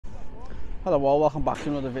Hello all, welcome back to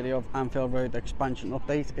another video of Anfield Road expansion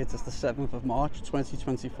update. It is the 7th of March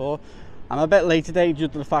 2024. I'm a bit late today due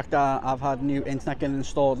to the fact that I've had new internet getting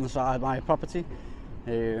installed inside my property.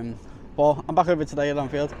 But I'm back over today at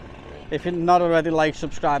Anfield. If you're not already liked,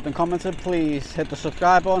 subscribed and commented, please hit the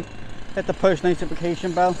subscribe button, hit the post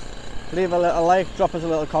notification bell, leave a little like, drop us a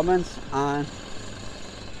little comment, and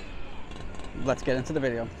let's get into the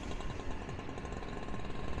video.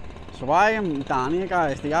 So I am down here,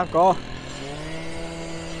 guys. They have got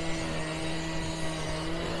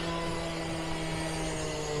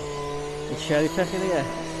the cherry picker here,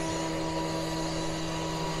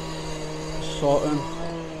 sorting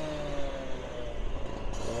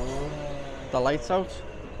the lights out.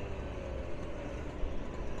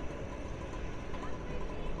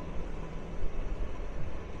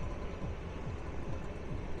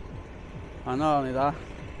 And not only that,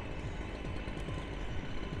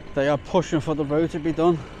 they are pushing for the road to be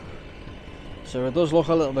done, so it does look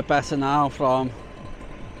a little bit better now from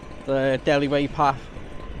the Delhi Way path.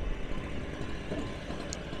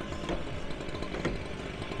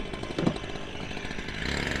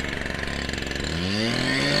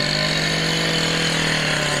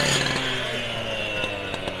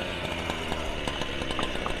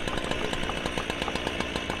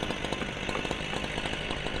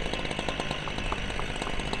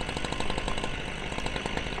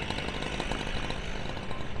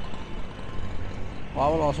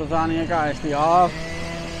 While we're also down here, guys, they are,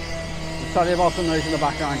 I'm sorry about the noise in the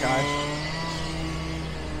background, guys,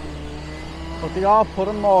 but they are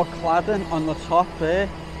putting more cladding on the top there,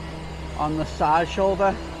 on the side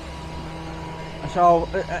shoulder. So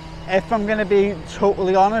if I'm going to be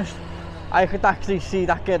totally honest, I could actually see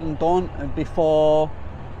that getting done before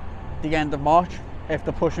the end of March if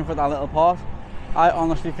they're pushing for that little part. I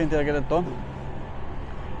honestly think they'll get it done.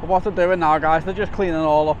 But what they're doing now, guys, they're just cleaning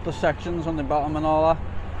all up the sections on the bottom and all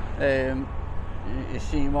that. You're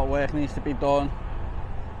seeing what work needs to be done.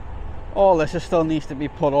 All this still needs to be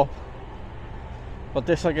put up, but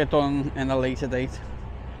this will get done in a later date.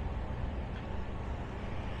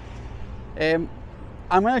 I'm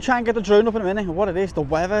going to try and get the drone up in a minute. What it is, the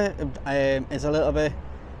weather is a little bit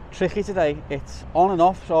tricky today. It's on and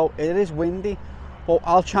off, so it is windy, but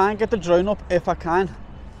I'll try and get the drone up if I can.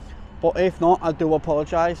 But if not, I do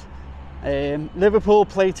apologise. Liverpool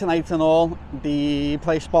play tonight and all. They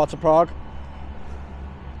play Sparta Prague.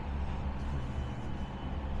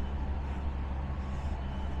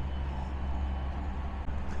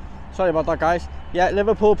 Sorry about that, guys. Yeah,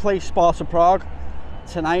 Liverpool play Sparta Prague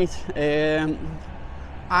tonight.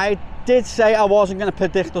 I did say I wasn't going to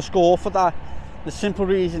predict the score for that. The simple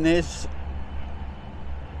reason is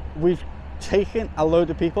we've taken a load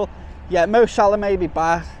of people. Yeah, Mo Salah may be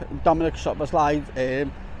back, Dominic Szoboszlai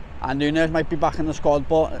and Nunes might be back in the squad,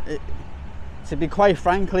 but to be quite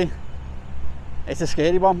frankly, it's a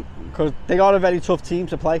scary one because they are a very tough team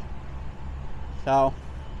to play. So,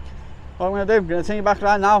 what I'm going to do, I'm going to turn you back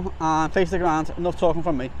around now and face the ground. Enough talking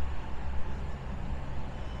from me.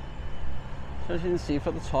 So as you can see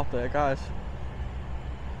from the top there, guys,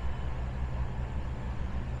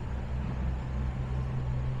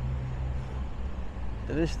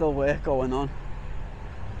 there is still work going on.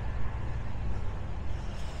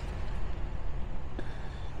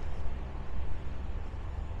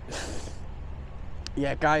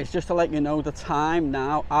 Yeah, guys, just to let you know the time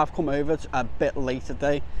now, I've come over a bit late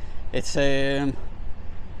today. It's 20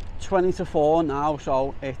 to 4 now,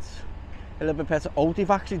 so it's a little bit better. Oh, they've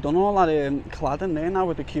actually done all that cladding there now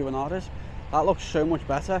with the Q&Rs. That looks so much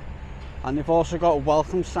better. And they've also got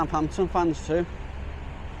welcome Southampton fans too.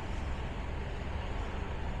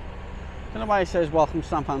 I don't know why it says welcome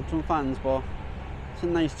Southampton fans, but it's a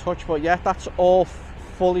nice touch. But yeah, that's all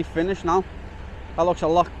fully finished now. That looks a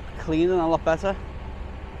lot cleaner and a lot better.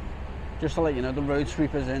 Just to let you know, the road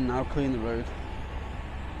sweeper's in now, clean the road.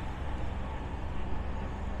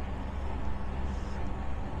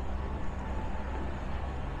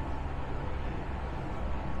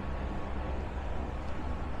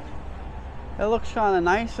 It looks kind of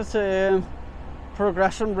nice. It's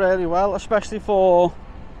progressing really well, especially for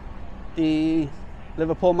the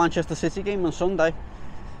Liverpool-Manchester City game on Sunday,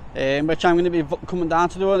 which I'm going to be coming down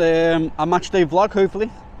to do a match day vlog,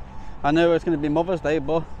 hopefully. I know it's going to be Mother's Day,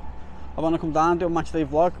 but I want to come down and do a match day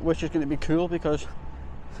vlog, which is going to be cool because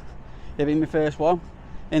it'll be my first one.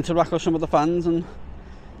 Interact with some of the fans and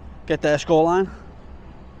get their scoreline.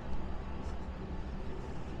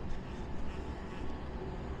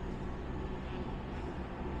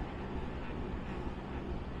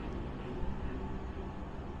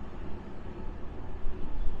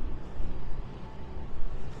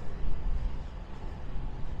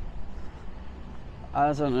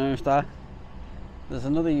 I don't know if that. There's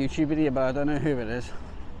another YouTuber here, but I don't know who it is.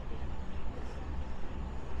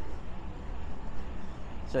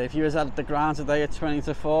 So if you was at the ground today at 20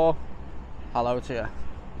 to 4, hello to you.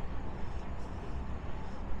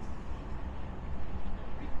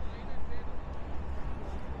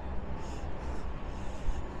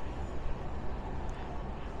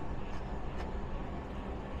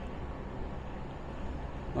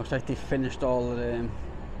 Looks like they finished all of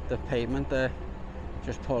the pavement there,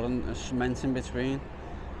 just putting cement in between.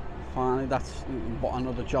 Finally, that's what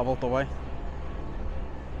another job out the way.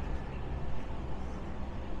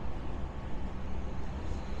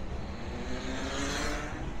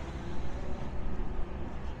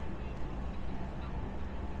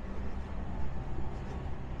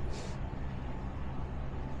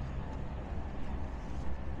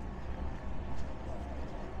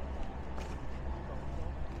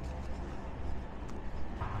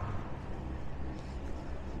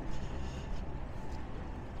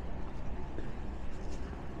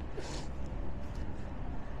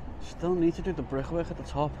 Still need to do the brickwork at the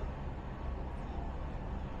top.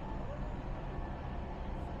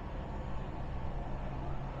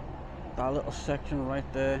 That little section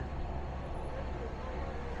right there.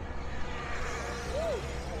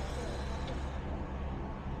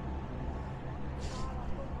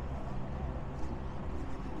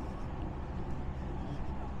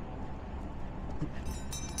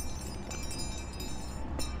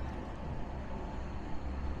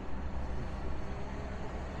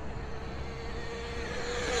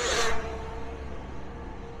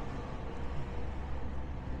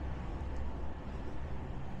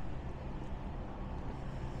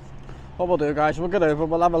 What we'll do, guys, we'll get over,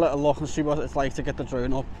 we'll have a little look and see what it's like to get the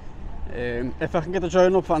drone up. If I can get the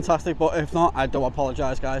drone up, fantastic, but if not, I do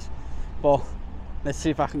apologise, guys. But let's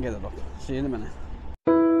see if I can get it up. See you in a minute.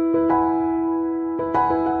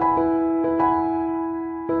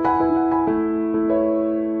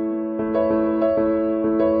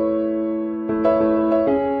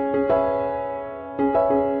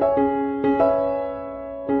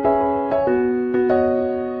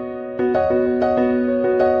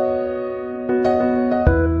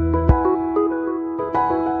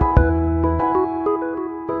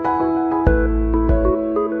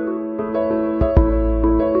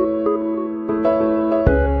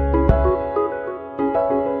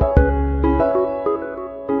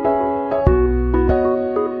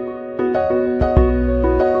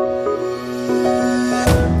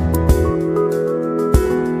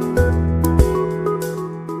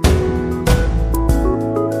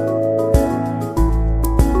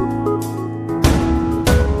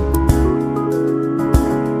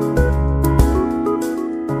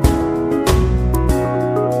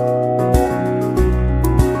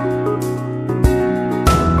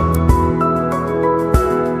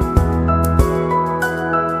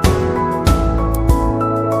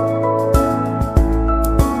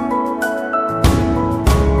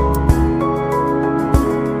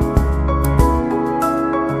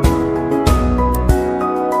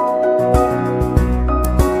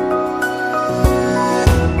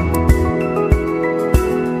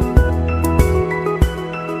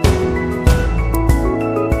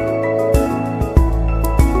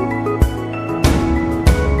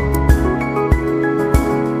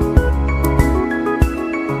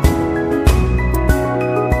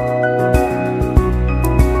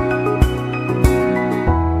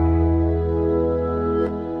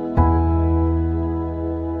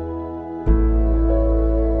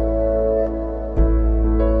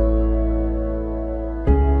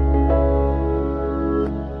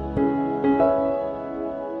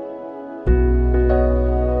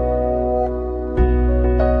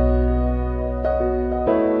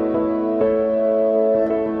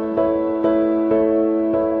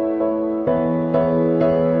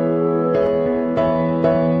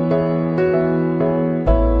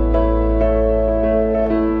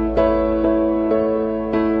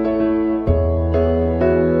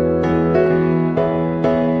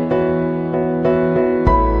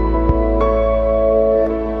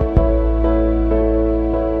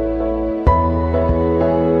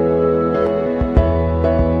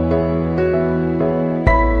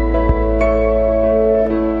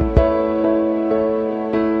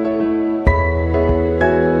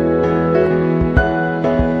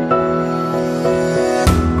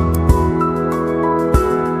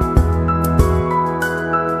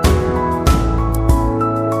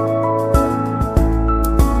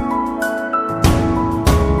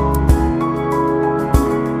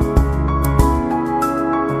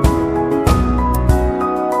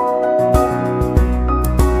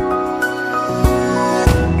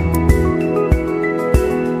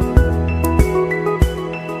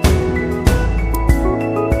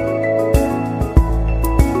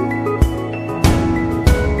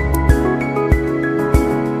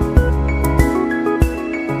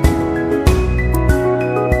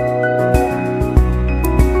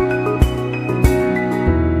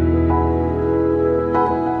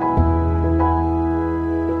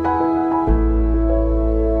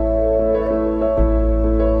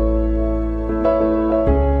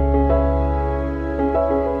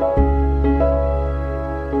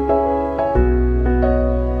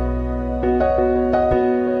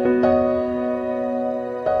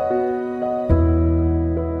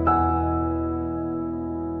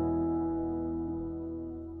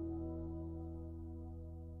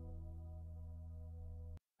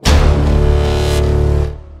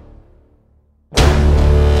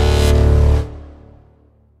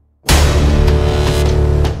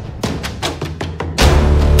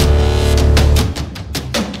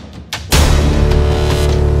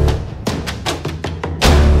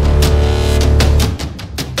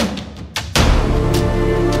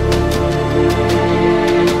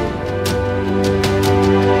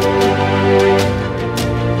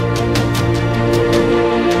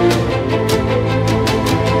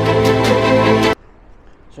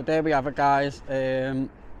 there we have it, guys.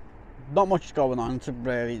 Not much going on to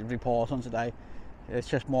really report on today. It's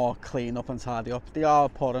just more clean up and tidy up. They are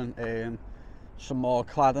putting some more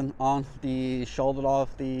cladding on the shoulder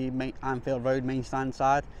of the Anfield Road main stand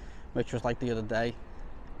side, which was like the other day.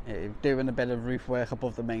 Doing a bit of roof work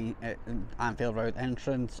above the main Anfield Road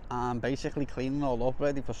entrance, and basically cleaning all up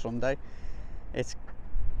ready for Sunday.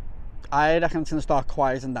 I reckon it's going to start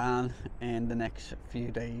quieting down in the next few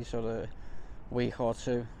days or a week or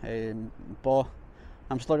two, but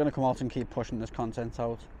I'm still going to come out and keep pushing this content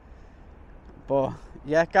out. But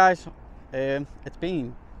yeah, guys, it's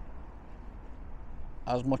been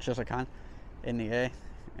as much as I can in the air.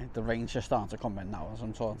 The rain's just starting to come in now as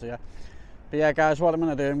I'm talking to you. But yeah, guys, what I'm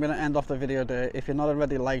going to do, I'm going to end off the video there. If you're not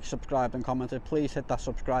already liked, subscribed and commented, please hit that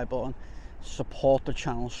subscribe button. Support the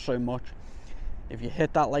channel so much. If you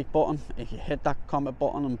hit that like button, if you hit that comment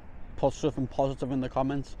button and put something positive in the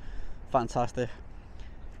comments, fantastic.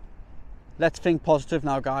 Let's think positive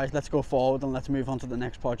now, guys. Let's go forward and let's move on to the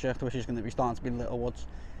next project, which is going to be starting to be Littlewoods.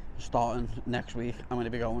 Starting next week, I'm going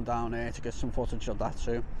to be going down there to get some footage of that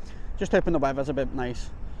too. Just hoping the weather's a bit nice.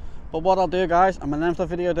 But what I'll do, guys, I'm going to end the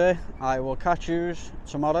video there. I will catch you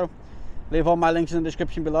tomorrow. Leave all my links in the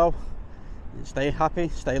description below. Stay happy,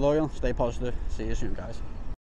 stay loyal, stay positive. See you soon, guys.